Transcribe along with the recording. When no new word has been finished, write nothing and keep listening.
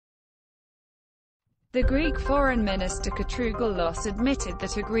The Greek Foreign Minister Koutrougoulos admitted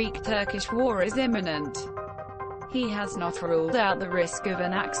that a Greek-Turkish war is imminent. He has not ruled out the risk of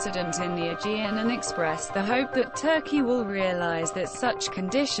an accident in the Aegean and expressed the hope that Turkey will realize that such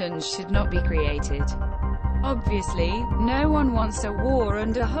conditions should not be created. Obviously, no one wants a war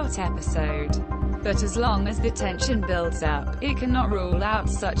and a hot episode. But as long as the tension builds up, it cannot rule out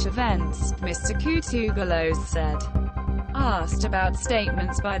such events, Mr. Koutrougoulos said. Asked about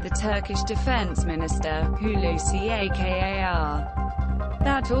statements by the Turkish Defense Minister, Hulusi Akar,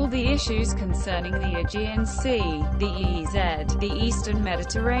 that all the issues concerning the Aegean Sea, the EEZ, the Eastern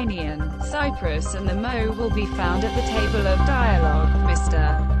Mediterranean, Cyprus and the Mo will be found at the table of dialogue,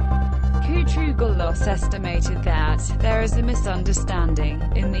 Mr. Koutrougoulos estimated that there is a misunderstanding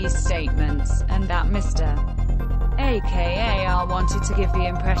in these statements, and that Mr. Akar wanted to give the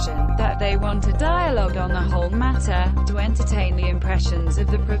impression that they want a dialogue on the whole matter, to entertain the impressions of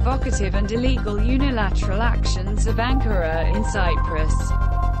the provocative and illegal unilateral actions of Ankara in Cyprus.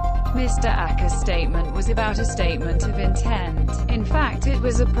 Mr. Akar's statement was about a statement of intent. In fact, it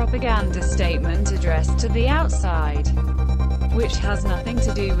was a propaganda statement addressed to the outside, which has nothing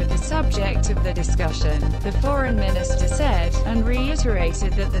to do with the subject of the discussion, the foreign minister said, and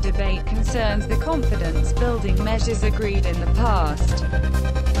reiterated that the debate concerns the confidence-building measures agreed in the past.